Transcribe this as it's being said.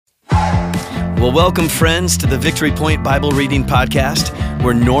Well, welcome, friends, to the Victory Point Bible Reading Podcast,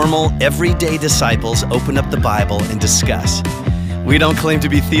 where normal, everyday disciples open up the Bible and discuss. We don't claim to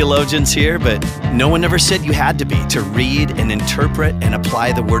be theologians here, but no one ever said you had to be to read and interpret and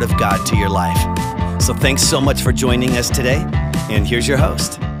apply the Word of God to your life. So thanks so much for joining us today, and here's your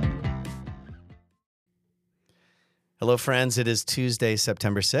host. Hello, friends. It is Tuesday,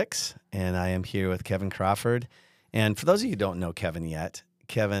 September 6th, and I am here with Kevin Crawford. And for those of you who don't know Kevin yet,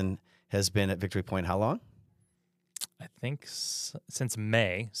 Kevin has been at Victory Point how long? I think since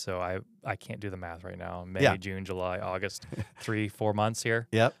May, so I can't do the math right now. May, June, July, August, 3-4 months here.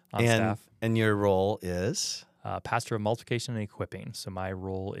 Yep. On staff. And your role is? Pastor of multiplication and equipping. So my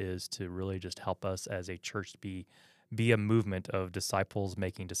role is to really just help us as a church be a movement of disciples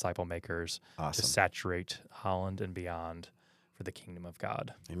making disciple makers. Awesome. To saturate Holland and beyond for the kingdom of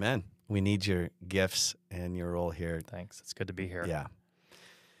God. Amen. We need your gifts and your role here. Thanks. It's good to be here. Yeah.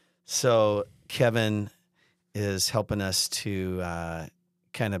 So Kevin is helping us to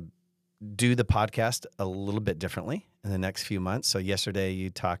kind of do the podcast a little bit differently in the next few months. So yesterday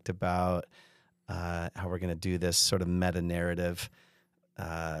you talked about how we're going to do this sort of meta-narrative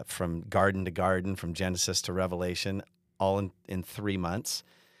from garden to garden, from Genesis to Revelation, all in 3 months.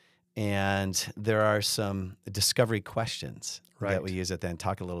 And there are some discovery questions that we use at the end.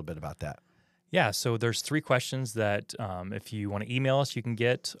 Talk a little bit about that. Yeah, so there's 3 questions that if you want to email us, you can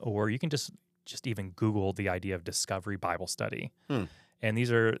get, or you can just even Google the idea of Discovery Bible Study. And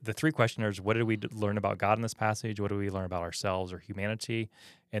these are the 3 questionnaires. What did we learn about God in this passage? What do we learn about ourselves or humanity?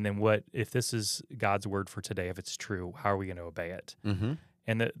 And then what, if this is God's word for today, if it's true, how are we going to obey it? Mm-hmm.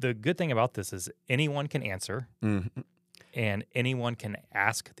 And the good thing about this is anyone can answer, and anyone can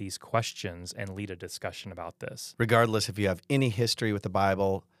ask these questions and lead a discussion about this. Regardless if you have any history with the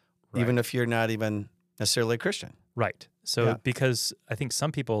Bible, even if you're not even necessarily a Christian. Right. So because I think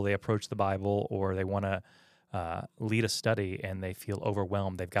some people, they approach the Bible or they want to lead a study and they feel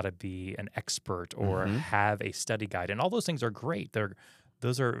overwhelmed. They've got to be an expert or have a study guide. And all those things are great.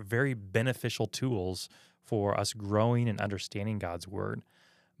 Those are very beneficial tools for us growing and understanding God's word.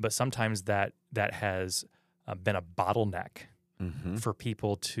 But sometimes that has been a bottleneck for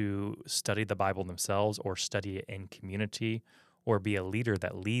people to study the Bible themselves or study it in community or be a leader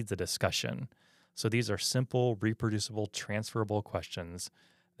that leads a discussion. So these are simple, reproducible, transferable questions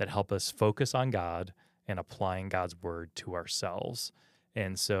that help us focus on God and applying God's word to ourselves.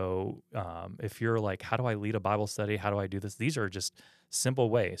 And so if you're like, how do I lead a Bible study? How do I do this? These are just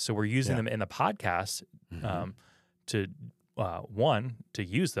simple ways. So we're using them in the podcast to, one, to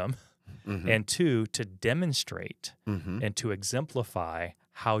use them, and 2, to demonstrate and to exemplify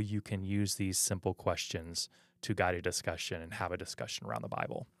how you can use these simple questions to guide a discussion and have a discussion around the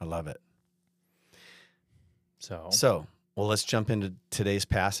Bible. I love it. So, well, let's jump into today's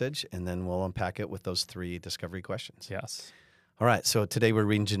passage, and then we'll unpack it with those 3 discovery questions. Yes. All right, so today we're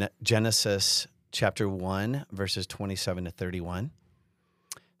reading Genesis chapter 1, verses 27 to 31.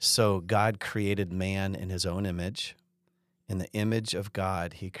 So God created man in his own image. In the image of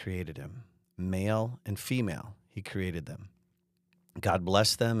God, he created him. Male and female, he created them. God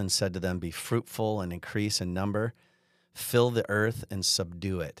blessed them and said to them, "Be fruitful and increase in number, fill the earth and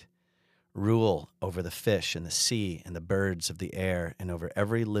subdue it. Rule over the fish in the sea and the birds of the air and over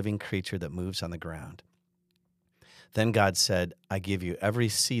every living creature that moves on the ground." Then God said, "I give you every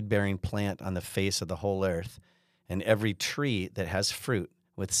seed-bearing plant on the face of the whole earth and every tree that has fruit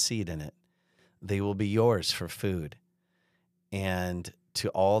with seed in it. They will be yours for food. And to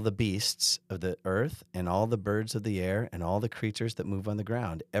all the beasts of the earth and all the birds of the air and all the creatures that move on the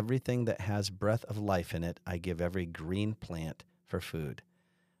ground, everything that has breath of life in it, I give every green plant for food."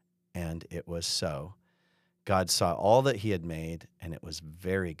 And it was so. God saw all that he had made, and it was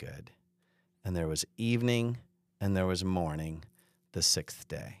very good. And there was evening, and there was morning, the 6th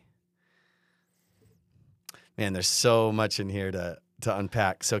day. Man, there's so much in here to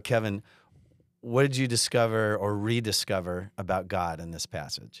unpack. So, Kevin, what did you discover or rediscover about God in this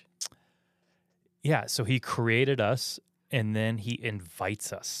passage? Yeah, so he created us, and then he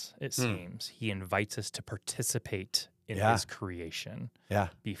invites us, it seems. He invites us to participate in his creation. Yeah.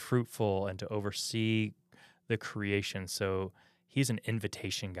 Be fruitful and to oversee the creation. So he's an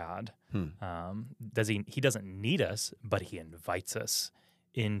invitation God. He doesn't need us, but he invites us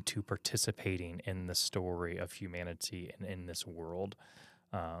into participating in the story of humanity and in this world.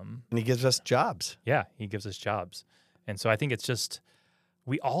 And he gives us jobs. Yeah, he gives us jobs. And so I think it's just,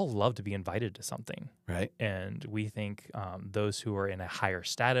 we all love to be invited to something. Right. And we think those who are in a higher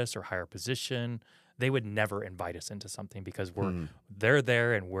status or higher position, they would never invite us into something because they're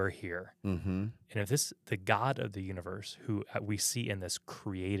there and we're here. And if the God of the universe, who we see in this,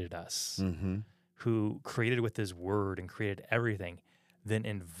 created us, who created with his word and created everything, then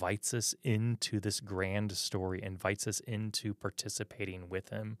invites us into this grand story, invites us into participating with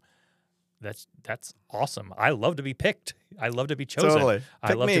him. That's awesome. I love to be picked. I love to be chosen. Totally.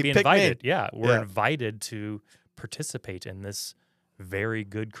 I love to be pick me. invited. Yeah, we're Yeah. invited to participate in this very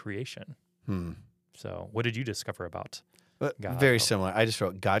good creation. So, what did you discover about God? Very similar. I just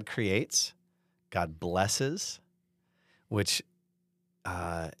wrote God creates, God blesses, which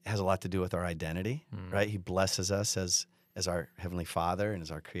has a lot to do with our identity, right? He blesses us as our Heavenly Father and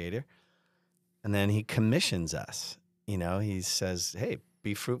as our Creator. And then he commissions us. You know, he says, hey,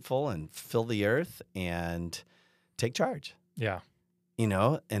 be fruitful and fill the earth and take charge. Yeah. You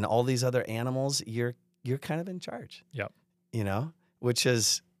know, and all these other animals, you're kind of in charge. Yep. You know, which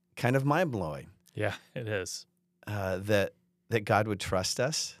is kind of mind-blowing. Yeah, it is. That God would trust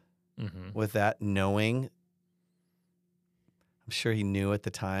us with that, knowing, I'm sure he knew at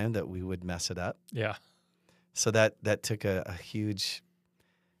the time that we would mess it up. Yeah. So that took a huge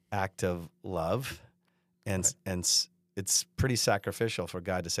act of love, and it's pretty sacrificial for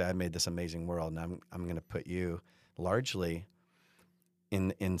God to say, I made this amazing world, and I'm going to put you largely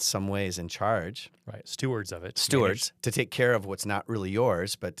in some ways in charge. Right. Stewards of it. Stewards to take care of what's not really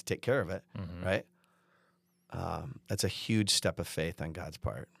yours, but to take care of it, right? That's a huge step of faith on God's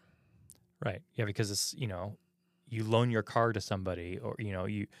part. Right. Yeah, because it's, you know, you loan your car to somebody, or, you know,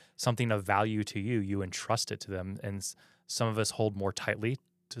 something of value to you, you entrust it to them. And some of us hold more tightly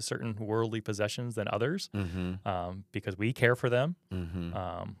to certain worldly possessions than others, because we care for them.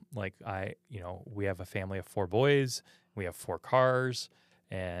 Like we have a family of 4 boys, we have 4 cars,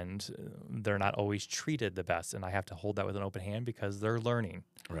 and they're not always treated the best. And I have to hold that with an open hand because they're learning.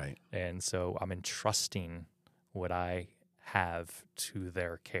 Right. And so I'm entrusting what I have to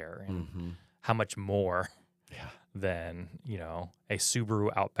their care, and how much more than, you know, a Subaru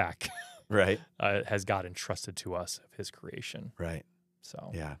Outback right has God entrusted to us of his creation. Right.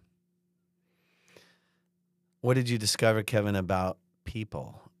 So yeah. What did you discover, Kevin, about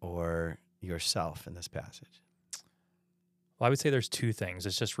people or yourself in this passage? Well, I would say there's 2 things.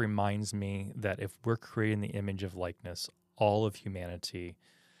 It just reminds me that if we're creating the image of likeness, all of humanity,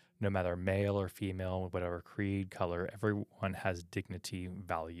 no matter male or female, whatever creed, color, everyone has dignity,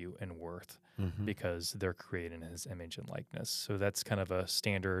 value, and worth because they're created in his image and likeness. So that's kind of a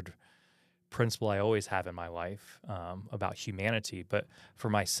standard principle I always have in my life about humanity. But for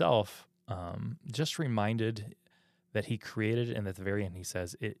myself, just reminded that he created, and at the very end he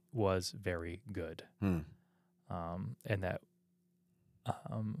says it was very good. And that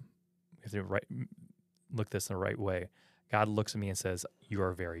if you look this in the right way, God looks at me and says, you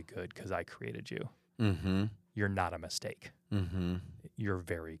are very good because I created you. You're not a mistake. You're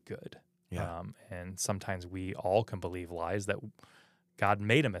very good. Yeah. And sometimes we all can believe lies that God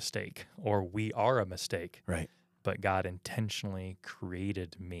made a mistake or we are a mistake. Right. But God intentionally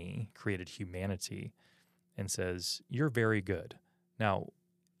created me, created humanity, and says, you're very good. Now,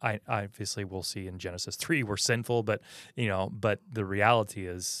 I obviously we'll see in Genesis 3 we're sinful, but the reality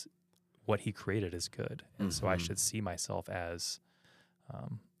is what he created is good. And so I should see myself as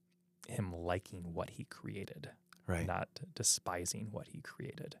him liking what he created, Right. not despising what he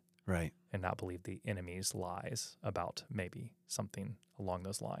created. Right. And not believe the enemy's lies about maybe something along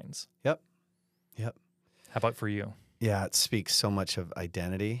those lines. Yep. How about for you? Yeah, it speaks so much of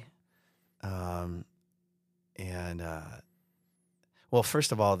identity. Well,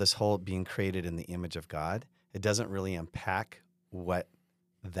 first of all, this whole being created in the image of God, it doesn't really unpack what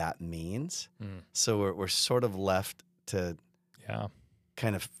that means. So we're sort of left to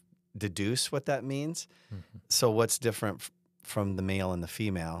kind of deduce what that means. So what's different from the male and the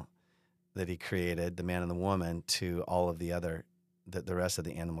female that he created, the man and the woman, to all of the other, the rest of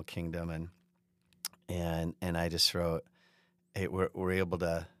the animal kingdom, and I just wrote, hey, we're able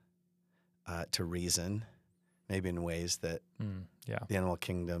to reason, maybe in ways that the animal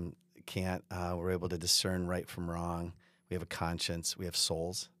kingdom can't. We're able to discern right from wrong. We have a conscience. We have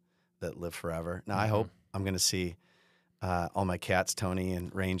souls that live forever. Now, I hope I'm going to see all my cats, Tony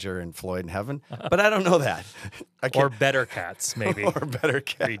and Ranger and Floyd, in heaven, but I don't know that. Or better cats, maybe. Or better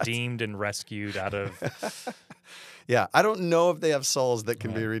cats. Redeemed and rescued out of... Yeah, I don't know if they have souls that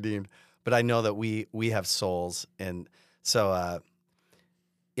can be redeemed, but I know that we have souls. And so,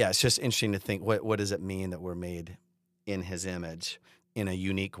 it's just interesting to think, what does it mean that we're made in his image in a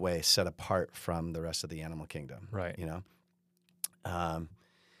unique way, set apart from the rest of the animal kingdom? Right. You know? I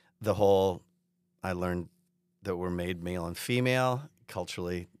learned that we're made male and female.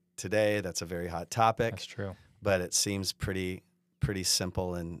 Culturally today, that's a very hot topic. That's true. But it seems pretty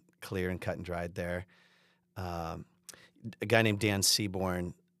simple and clear and cut and dried there. A guy named Dan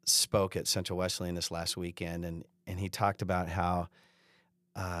Seaborn spoke at Central Wesleyan this last weekend, and he talked about how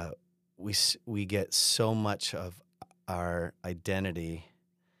we get so much of our identity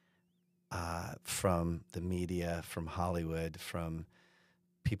from the media, from Hollywood, from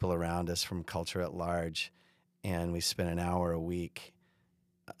people around us, from culture at large, and we spend an hour a week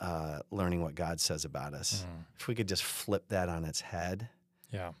learning what God says about us. If we could just flip that on its head,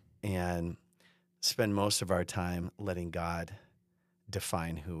 and spend most of our time letting God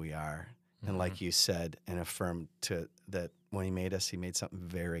define who we are, and like you said, and affirm that when He made us, He made something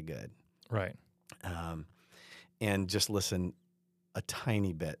very good, right? And just listen a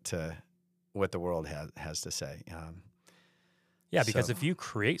tiny bit to what the world has to say. Because if you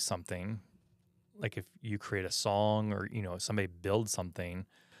create something, like if you create a song, or somebody builds something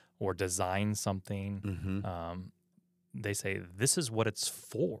or designs something, they say this is what it's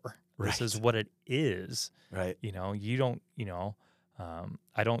for. This is what it is. Right. You don't.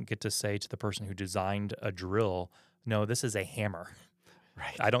 I don't get to say to the person who designed a drill, no, this is a hammer.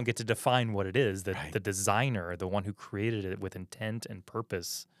 Right. I don't get to define what it is. The designer, the one who created it with intent and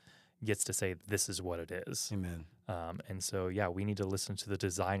purpose, gets to say this is what it is. Amen. And so, we need to listen to the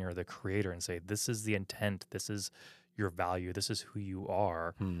designer, the creator, and say this is the intent. This is your value. This is who you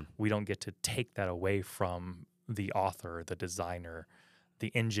are. We don't get to take that away from the author, the designer,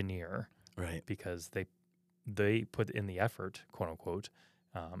 the engineer, right? Because they put in the effort, quote unquote,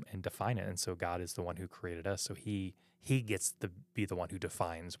 and define it. And so God is the one who created us. So He gets to be the one who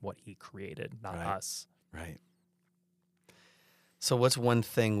defines what He created, not us. Right. So what's one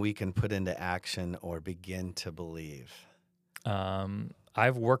thing we can put into action or begin to believe?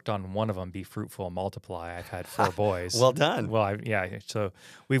 I've worked on one of them, be fruitful and multiply. I've had 4 boys. Well done. Well, so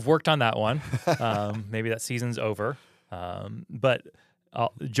we've worked on that one. Maybe that season's over. But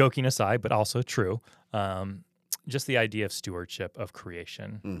joking aside, but also true, just the idea of stewardship of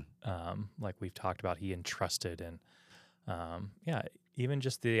creation, like we've talked about, He entrusted, and even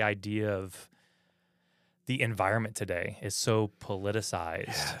just the idea of the environment today is so politicized.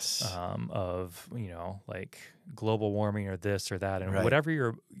 Yes. Of like global warming or this or that, and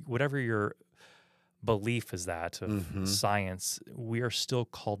whatever your belief is that of science, we are still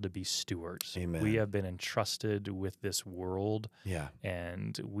called to be stewards. Amen. We have been entrusted with this world,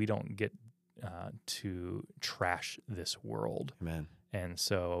 and we don't get to trash this world. Amen. And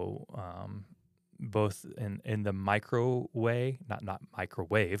so both in the micro way, not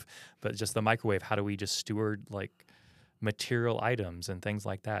microwave, but just the microwave, how do we just steward like material items and things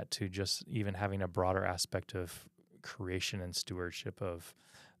like that, to just even having a broader aspect of creation and stewardship of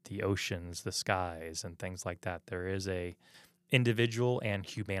the oceans, the skies, and things like that. There is a individual and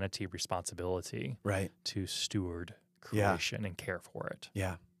humanity responsibility to steward creation and care for it.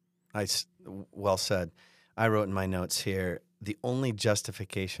 Yeah. Well said. I wrote in my notes here, the only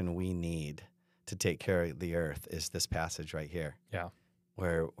justification we need to take care of the earth is this passage right here. Yeah.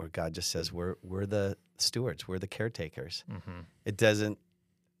 Where God just says we're the stewards, we're the caretakers. It doesn't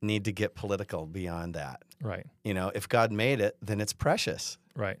need to get political beyond that. Right. If God made it, then it's precious.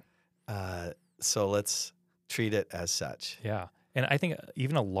 Right. So let's treat it as such. Yeah. And I think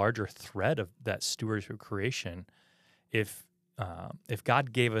even a larger thread of that stewardship creation, if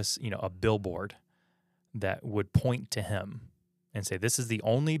God gave us, a billboard that would point to Him and say, this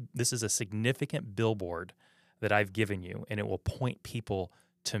is a significant billboard that I've given you, and it will point people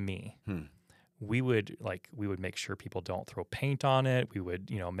to me. We would make sure people don't throw paint on it. We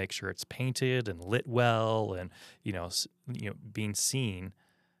would, make sure it's painted and lit well, and being seen.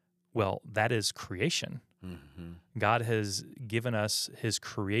 Well, that is creation. God has given us His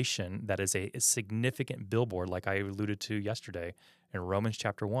creation that is a significant billboard, like I alluded to yesterday in Romans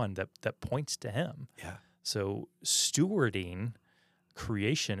chapter 1, that points to Him. Yeah. So stewarding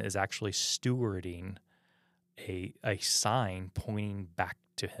creation is actually stewarding a sign pointing back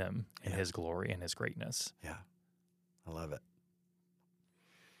to Him and His glory and His greatness. Yeah. I love it.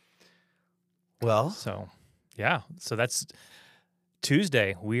 Well, so that's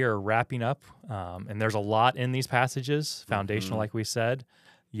Tuesday. We are wrapping up, and there's a lot in these passages, foundational, like we said,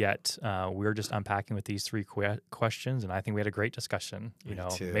 yet we're just unpacking with these 3 questions, and I think we had a great discussion,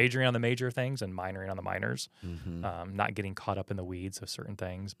 majoring on the major things and minoring on the minors, not getting caught up in the weeds of certain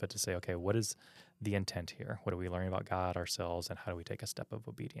things, but to say, okay, what is the intent here? What are we learning about God, ourselves, and how do we take a step of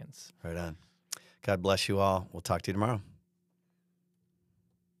obedience? Right on. God bless you all. We'll talk to you tomorrow.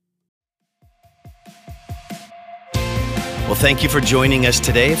 Well, thank you for joining us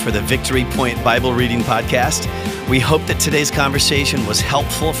today for the Victory Point Bible Reading Podcast. We hope that today's conversation was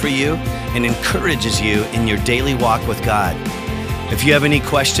helpful for you and encourages you in your daily walk with God. If you have any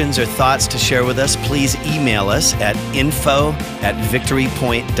questions or thoughts to share with us, please email us at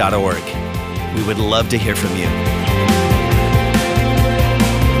info@victorypoint.org. We would love to hear from you.